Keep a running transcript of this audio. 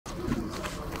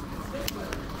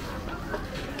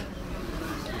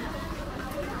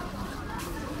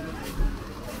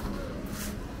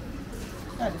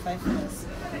5 years.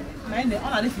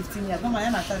 Only 15 years. No,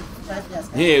 my 5 years.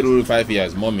 Here, rule 5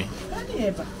 years, mommy.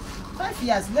 5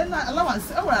 years. Then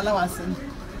allowance. Allowance.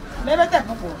 Never take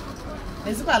people.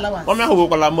 There's allowance.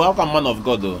 How come man of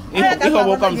God though? If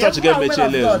you come church again,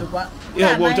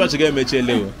 church again,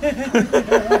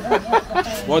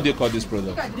 what do you call this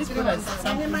product? This product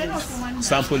is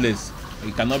sample lace.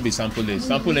 It cannot be sample lace.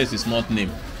 Sample lace is not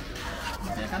name.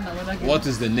 What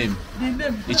is the name? The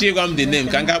name.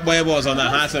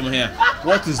 Here.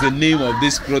 What is the name of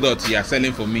this product you are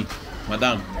selling for me,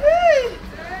 madam?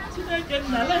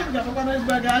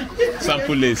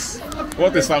 Sample lace.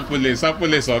 What is sample lace? Sample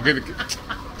lace or get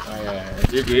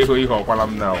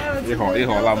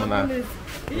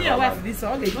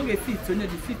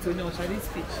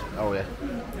oh yeah.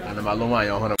 And I'm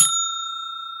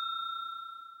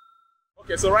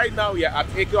okay, so right now we are at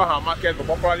Ekeoha Market,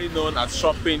 popularly known as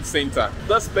Shopping Center.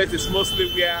 This place is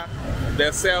mostly where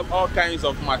they sell all kinds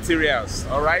of materials,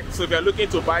 alright? So if you're looking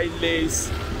to buy lace,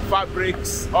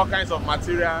 fabrics, all kinds of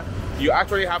material, you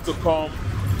actually have to come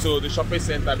to the shopping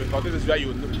center because this is where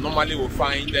you normally will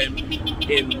find them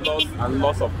in lots and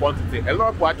lots of quantity. A lot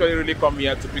of people actually really come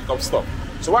here to pick up stuff.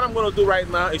 So what I'm going to do right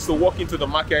now is to walk into the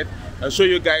market and show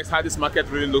you guys how this market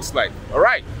really looks like,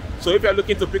 alright? So if you're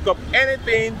looking to pick up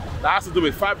anything that has to do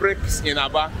with fabrics in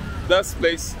Aba, this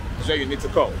place is where you need to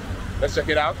go. Let's check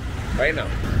it out right now.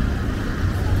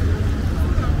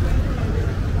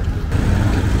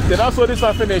 Did I sew this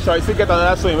one finish or you still get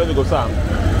another sewing when you go Sam?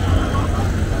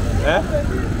 Eh?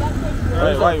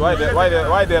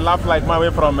 Why they laugh like my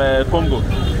way from Congo?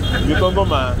 You Congo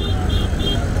man.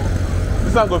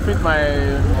 This one go fit my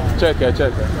check.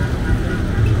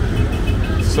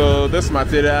 So this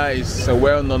material is a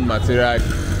well-known material.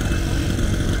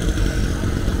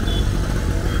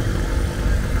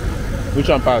 Which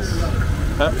one pass?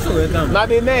 Huh? Now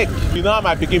the neck. You know how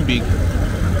my picking big?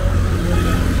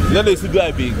 You know they see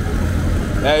guy big.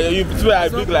 You swear I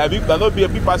big like big, but not be a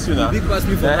big pass you now. Big pass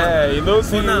me for you know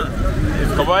see.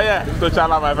 Come on here. To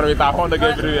Chala my friend with a Honda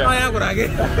get everywhere.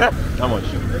 How much?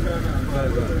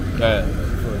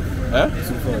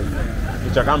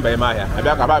 I can't buy my hair. I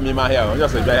can't buy me my hair.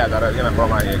 Just a hair that I'm going to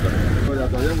my hair.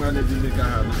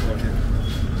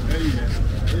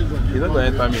 You're not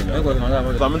going to enter me. So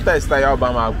I'm going to Textile,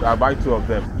 I'll buy 2 of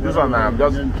them. This one I'm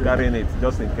just carrying it,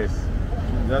 just in case.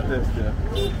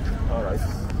 Alright.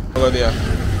 Go there.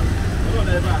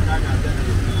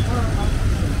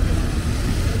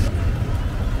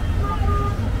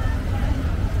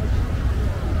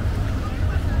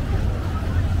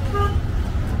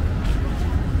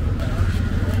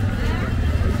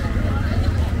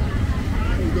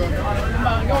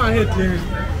 Go ahead, please.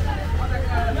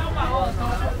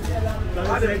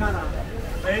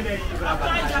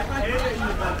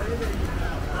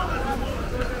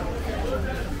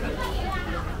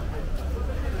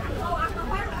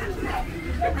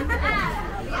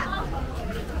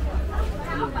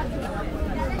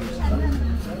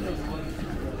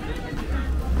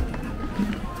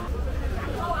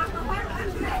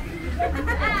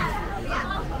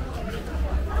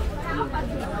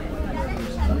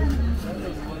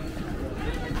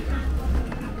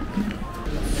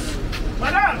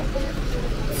 Madame!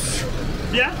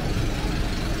 Bien?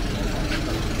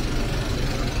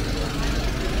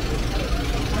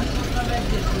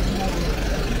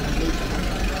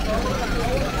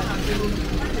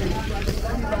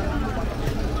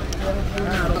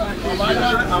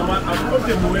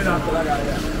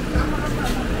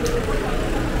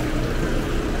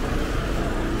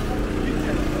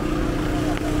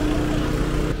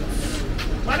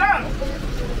 Madame!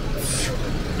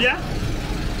 Bien?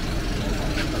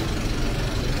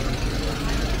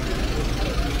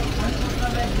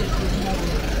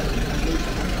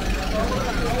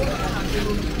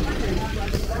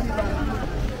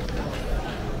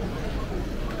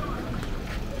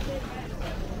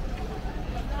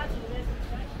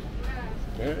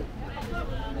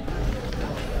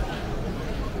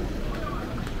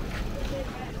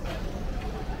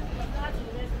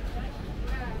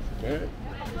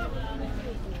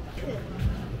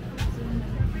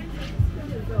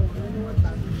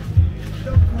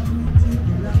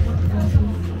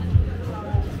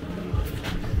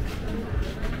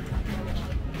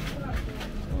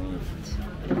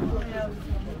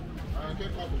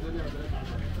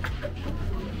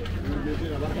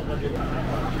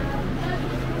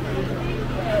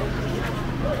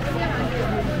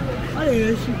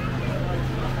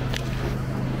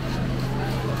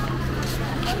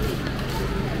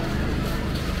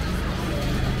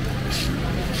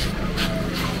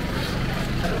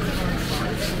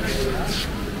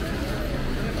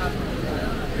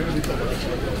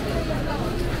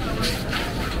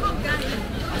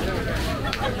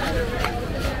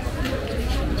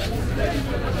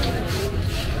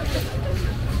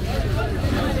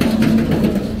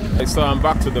 So I'm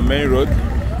back to the main road,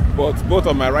 but both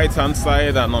on my right hand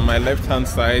side and on my left hand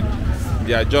side,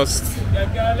 there are just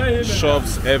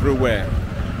shops everywhere.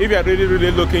 If you're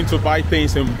really looking to buy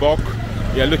things in bulk,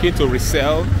 you're looking to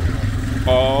resell,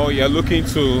 or you're looking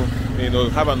to, you know,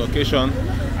 have an occasion,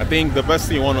 I think the best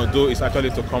thing you want to do is actually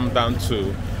to come down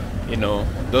to, you know,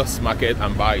 this market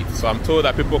and buy it. So I'm told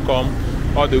that people come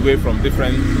all the way from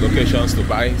different locations to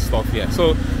buy stuff here.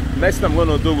 So next thing I'm going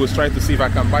to do is try to see if I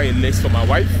can buy a lace for my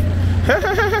wife.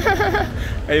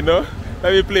 You know,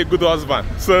 let me play good husband.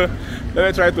 So let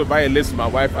me try to buy a lace for my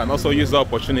wife and also use the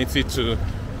opportunity to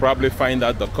probably find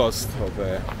out the cost of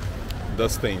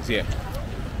those things. Yeah.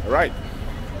 All right.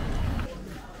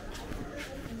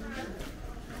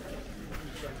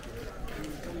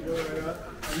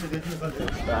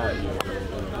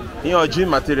 In your jean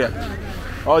material,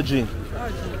 all jean.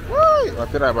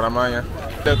 Material Bramanya.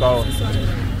 Take out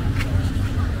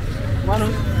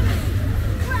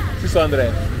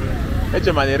 600. It's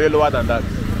a money lower than that.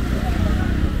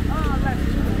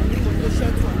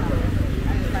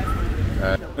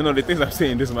 You know, the things I'm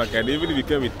saying in this market, even if you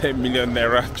came with 10 million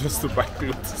naira just to buy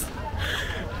clothes,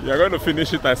 you're going to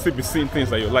finish it and still be seeing things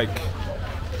that you like.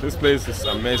 This place is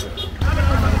amazing.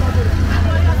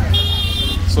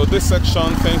 So this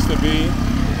section tends to be,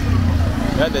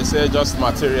 yeah, they say just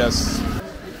materials.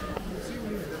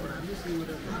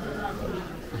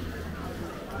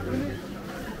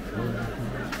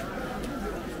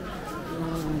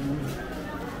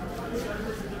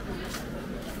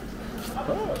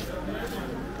 Oh,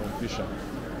 confusion.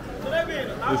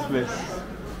 This place,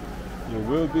 you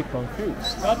will be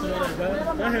confused.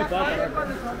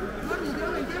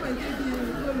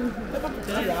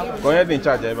 Go ahead in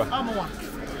charge, Eva.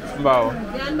 Mbao.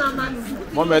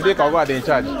 Mom, I think I'll go in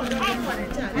charge.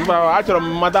 Mbao, actually,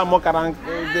 Madam Mokarang,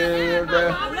 the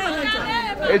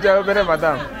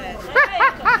Madam.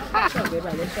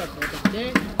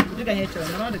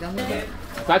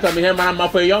 Catch me here, man,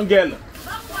 for a young girl.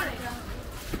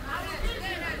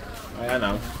 I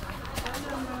know.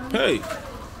 Hey,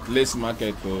 lace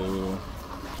market.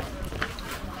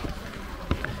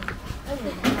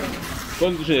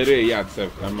 Condition yard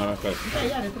self, camera first.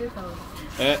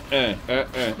 I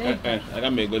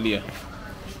got me golia.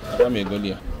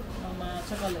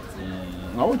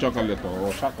 I want chocolate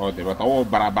or chocolate, but all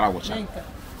barabara was shiny.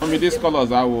 Only these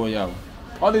colors are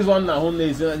all these one now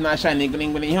is not shiny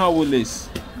green, but how will this?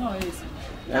 No, it's.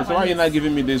 That's why you're not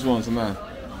giving me these ones now.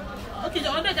 Okay,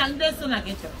 the other than this one I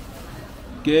get you.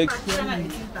 Cake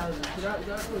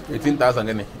 18,000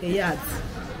 again. Yeah.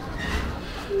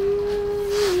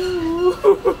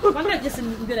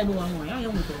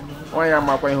 Why am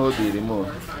I going to hold the remote?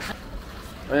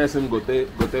 When I say go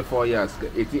take 4 years,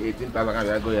 18,000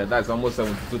 I go here. That's almost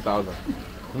 72,000.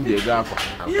 You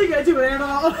get you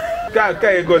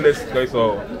can you go less guys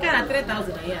so. You can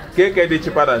 3,000 a year. Cake is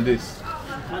cheaper than this.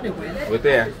 With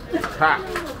there. Ha.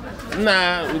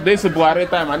 Nah, this is Buhari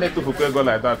time. I need to go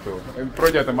like that too. In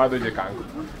project the mother you can.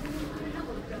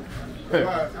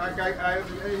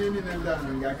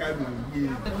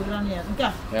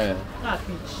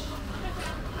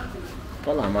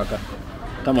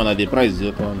 Come on, the price is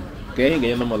open. Okay, you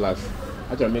get no more last.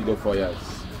 Actually, me go 4 years.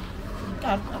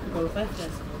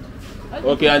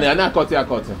 Okay, and I cut.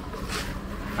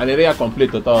 And the area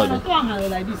complete total.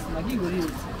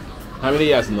 How many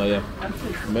years now? Yeah,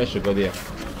 I should go there.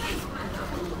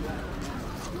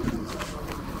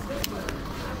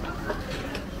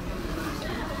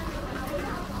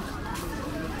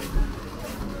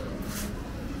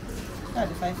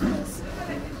 That's 5 years.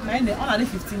 Mine only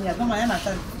 15 years. No, mine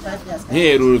 5 years.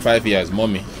 Here, rule 5 years,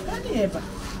 mommy.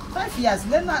 5 years.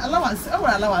 Then allowance.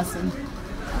 Allowance.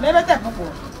 Never take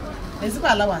people. How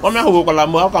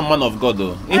come man of God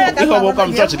though? If you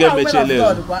come church again,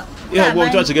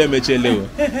 church again,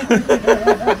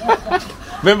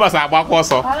 members are back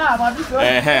also.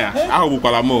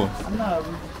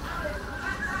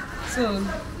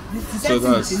 So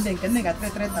that's.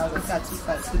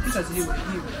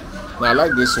 Now I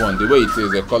like this one, the way it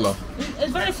is, the color.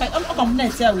 It's very fine. I'm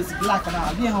next here with black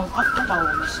now.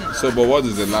 So, but what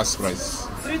is the last price?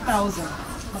 3,000.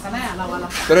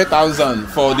 3,000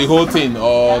 for the whole thing,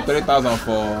 or 3,000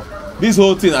 for this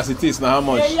whole thing as it is now? How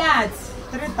much? Yeah,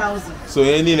 3,000. So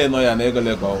any lenoya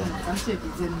go.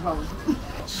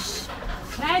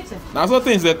 Now so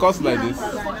things they cost like this.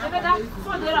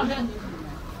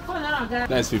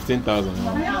 That's 15,000.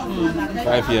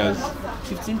 5 years.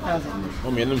 15,000.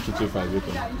 I'm going to 25.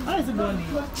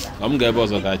 I'm going to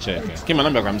boss of that check.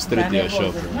 I'm straight to your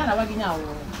shop.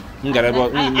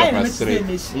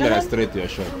 straight to your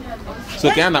shop. So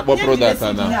can I product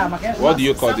now? What do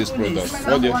you call this product?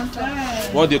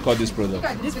 What do you call this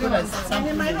product? This product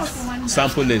is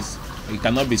Sample lace. It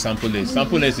cannot be sample lace.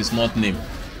 Sample lace is not name.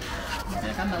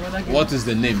 What is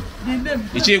the name? The name.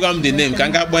 The name.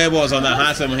 Can I buy balls on a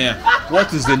handsome here?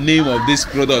 What is the name of this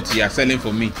product you are selling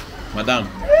for me, madam?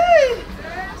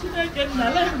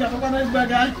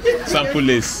 Sample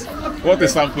lace. What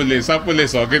is sample lace? Sample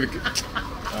lace or get.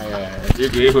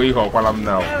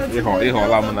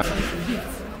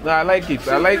 No, I like it.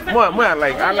 I like more. I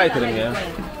like it. Yeah.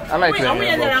 I like it.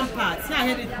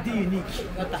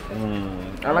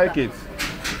 I like it.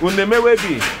 Uneme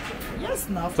webi. Yes,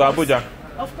 now. To Abuja.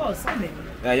 Of course, I'm in.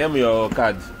 I am your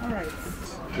card. All right.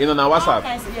 You know, now WhatsApp.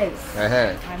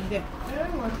 Yes. I'm there.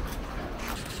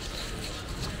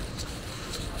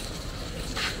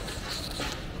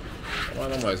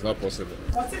 No, it's not possible.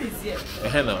 What is here?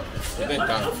 No. You didn't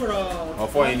come.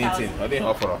 Offer anything. I didn't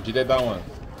offer. You did that one.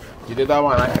 You did that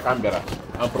one. I can't better.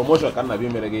 And promotion can't be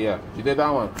made again. You did that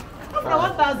one. Offer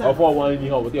 1,000. Offer one.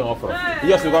 You have the offer. You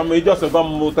just got 3,000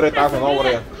 over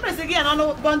there. Again,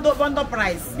 on bundle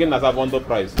price. Again, as a bundle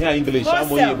price. Yeah, English.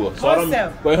 I'm on Igbo. So I'm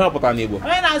going to put on Igbo.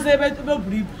 When I say about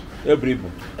brief. A brief.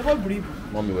 About brief.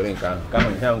 Mommy, we're in can. Come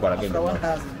on, here I'm going to get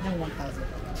 1,000. 1,000.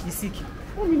 You seek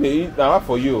it. Now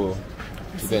for you.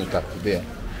 You didn't cut today.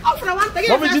 Offer 1,000.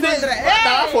 Mommy,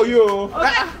 now for you.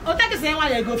 Oh, take a say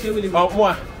why you go for Willie. Oh,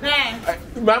 moi.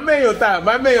 My mail time.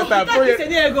 My mail time.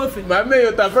 My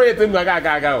mail time. Project in my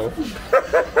gaga.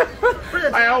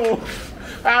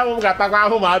 I won't get back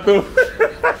home.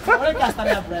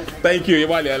 Thank you.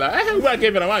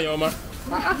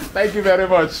 Thank you very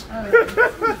much.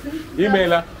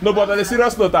 Emailer. No, but on a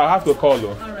serious note, I'll have to call you.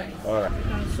 All right.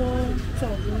 So,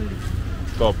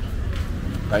 top.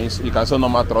 You can sew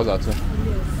normal trousers too?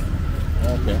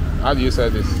 Yes. Okay. How do you sell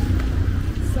this?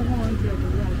 700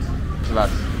 flat.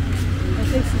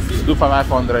 Do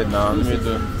 500 now. Let me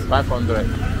do 500.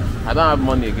 I don't have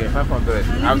money again. 500.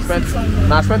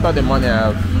 I spent all the money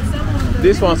I have.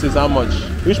 This one is how much?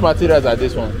 Which materials are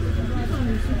this one?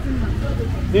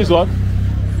 This one?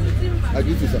 I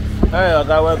give you some. Hey, okay,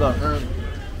 well done.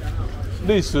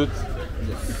 This suit?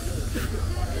 Yes.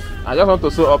 I just want to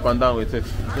sew up and down with it.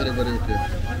 Very, very okay.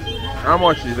 How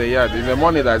much is the yard? It's the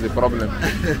money that is the problem.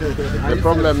 The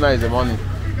problem now is the money.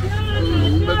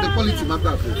 But the quality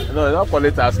matters. No, it's not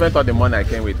quality. I spent all the money I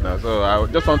came with now. So I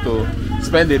just want to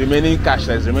spend the remaining cash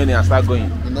that's remaining and start going.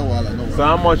 No, so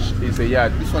how much is a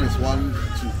yard? This one is 1,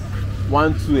 2.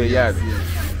 1, 2 a yard. Yes.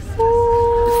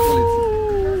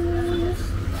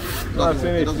 It's quality. I've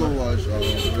seen it. Doesn't wash.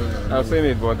 I've seen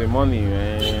it, but the money,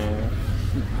 man.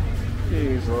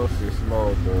 Jesus is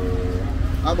Lord.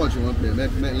 How much you want me?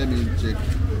 Let me check.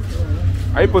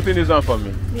 Are you putting this on for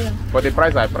me? yeah. For the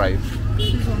price I price?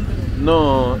 600.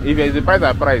 No, if it's the price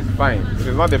I price, fine. If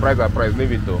it's not the price I price,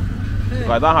 leave it though. Because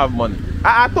I don't have money.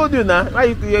 I told you now. Why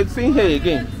you're seeing here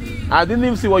again? I didn't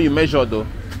even see what you measured though.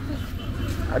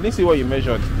 I didn't see what you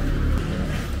measured.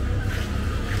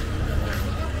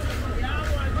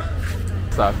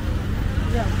 Sir,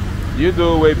 Yeah. do you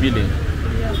do way billing?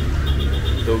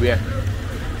 Yeah. To where?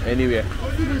 Anywhere.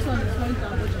 See, this one is going to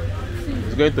Abuja. See,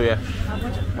 It's going to where?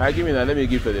 Abuja. Give me now. Let me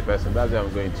give to the person. That's where I'm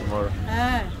going tomorrow.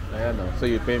 Ah. Yeah, no. So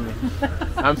you pay me.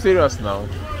 I'm serious now.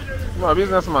 My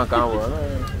businessman can't work.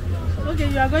 Okay,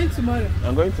 you are going tomorrow.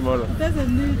 I'm going tomorrow. There's a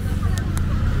need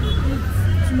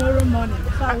tomorrow morning.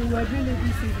 So I will wear it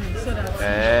this evening so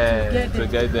that to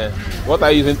get there. What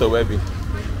are you using to Webby?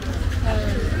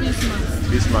 this month.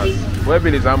 This month.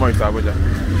 Webby is how much to Abuja?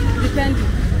 Depending.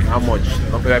 How much?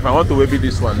 Okay, if I want to Webby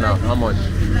this one now, how much?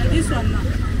 Like this one now.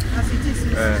 As it is,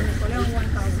 it's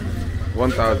 1,000.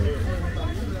 1,000.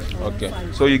 Okay.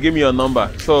 So you give me your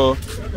number. So